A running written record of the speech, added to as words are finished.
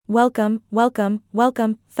Welcome, welcome,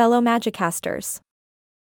 welcome, fellow Magicasters.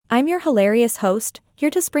 I'm your hilarious host, here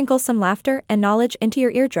to sprinkle some laughter and knowledge into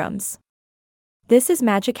your eardrums. This is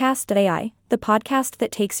Magicast.ai, the podcast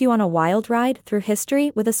that takes you on a wild ride through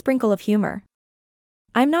history with a sprinkle of humor.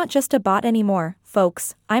 I'm not just a bot anymore,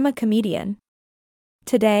 folks, I'm a comedian.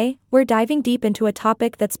 Today, we're diving deep into a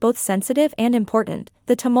topic that's both sensitive and important: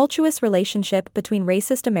 the tumultuous relationship between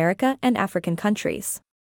racist America and African countries.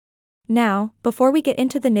 Now, before we get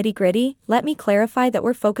into the nitty-gritty, let me clarify that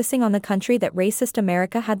we're focusing on the country that racist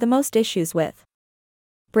America had the most issues with.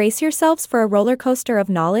 Brace yourselves for a roller coaster of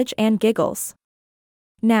knowledge and giggles.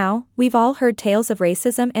 Now, we've all heard tales of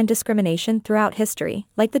racism and discrimination throughout history,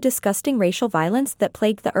 like the disgusting racial violence that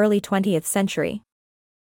plagued the early 20th century.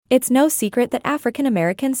 It's no secret that African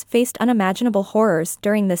Americans faced unimaginable horrors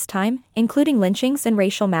during this time, including lynchings and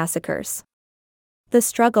racial massacres. The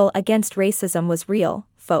struggle against racism was real,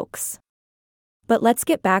 folks. But let's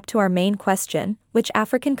get back to our main question: which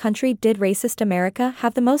African country did racist America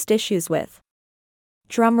have the most issues with?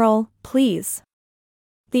 Drumroll, please.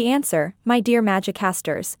 The answer, my dear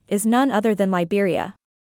Magicasters, is none other than Liberia.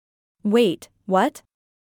 Wait, what?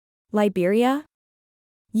 Liberia?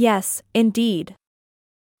 Yes, indeed.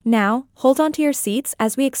 Now, hold on to your seats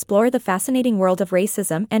as we explore the fascinating world of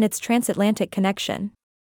racism and its transatlantic connection.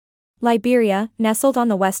 Liberia, nestled on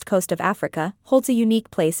the west coast of Africa, holds a unique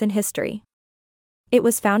place in history. It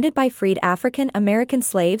was founded by freed African American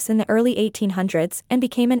slaves in the early 1800s and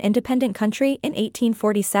became an independent country in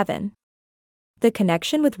 1847. The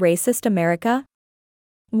connection with racist America?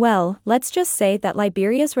 Well, let's just say that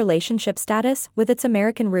Liberia's relationship status with its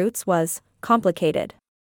American roots was complicated.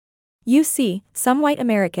 You see, some white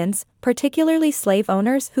Americans, particularly slave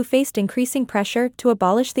owners who faced increasing pressure to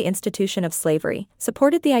abolish the institution of slavery,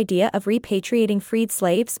 supported the idea of repatriating freed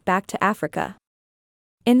slaves back to Africa.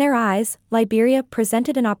 In their eyes, Liberia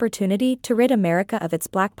presented an opportunity to rid America of its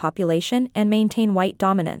black population and maintain white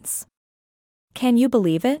dominance. Can you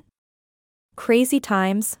believe it? Crazy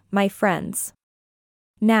times, my friends.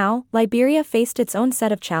 Now, Liberia faced its own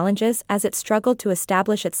set of challenges as it struggled to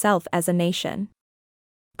establish itself as a nation.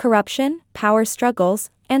 Corruption, power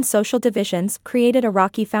struggles, and social divisions created a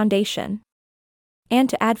rocky foundation. And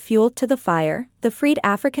to add fuel to the fire, the freed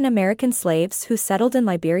African American slaves who settled in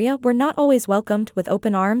Liberia were not always welcomed with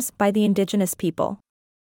open arms by the indigenous people.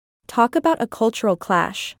 Talk about a cultural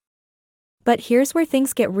clash. But here's where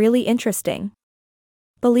things get really interesting.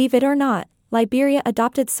 Believe it or not, Liberia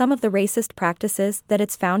adopted some of the racist practices that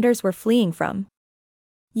its founders were fleeing from.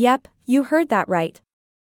 Yep, you heard that right.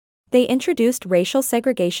 They introduced racial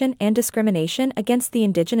segregation and discrimination against the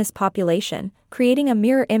indigenous population, creating a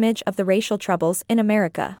mirror image of the racial troubles in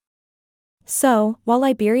America. So, while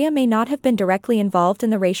Liberia may not have been directly involved in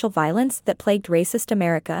the racial violence that plagued racist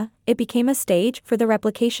America, it became a stage for the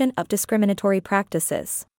replication of discriminatory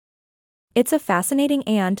practices. It's a fascinating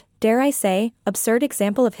and, dare I say, absurd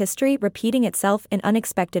example of history repeating itself in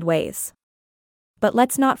unexpected ways. But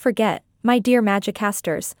let's not forget, my dear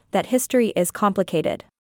Magicasters, that history is complicated.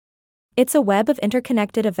 It's a web of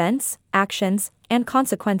interconnected events, actions, and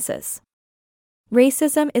consequences.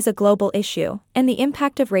 Racism is a global issue, and the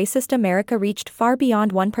impact of racist America reached far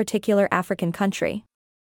beyond one particular African country.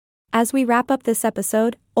 As we wrap up this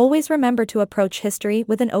episode, always remember to approach history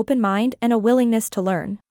with an open mind and a willingness to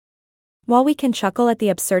learn. While we can chuckle at the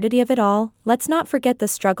absurdity of it all, let's not forget the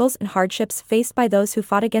struggles and hardships faced by those who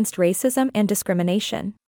fought against racism and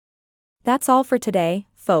discrimination. That's all for today,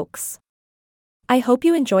 folks. I hope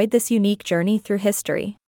you enjoyed this unique journey through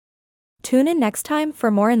history. Tune in next time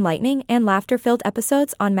for more enlightening and laughter-filled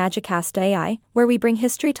episodes on Magicast.ai, where we bring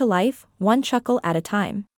history to life, one chuckle at a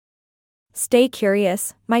time. Stay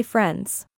curious, my friends.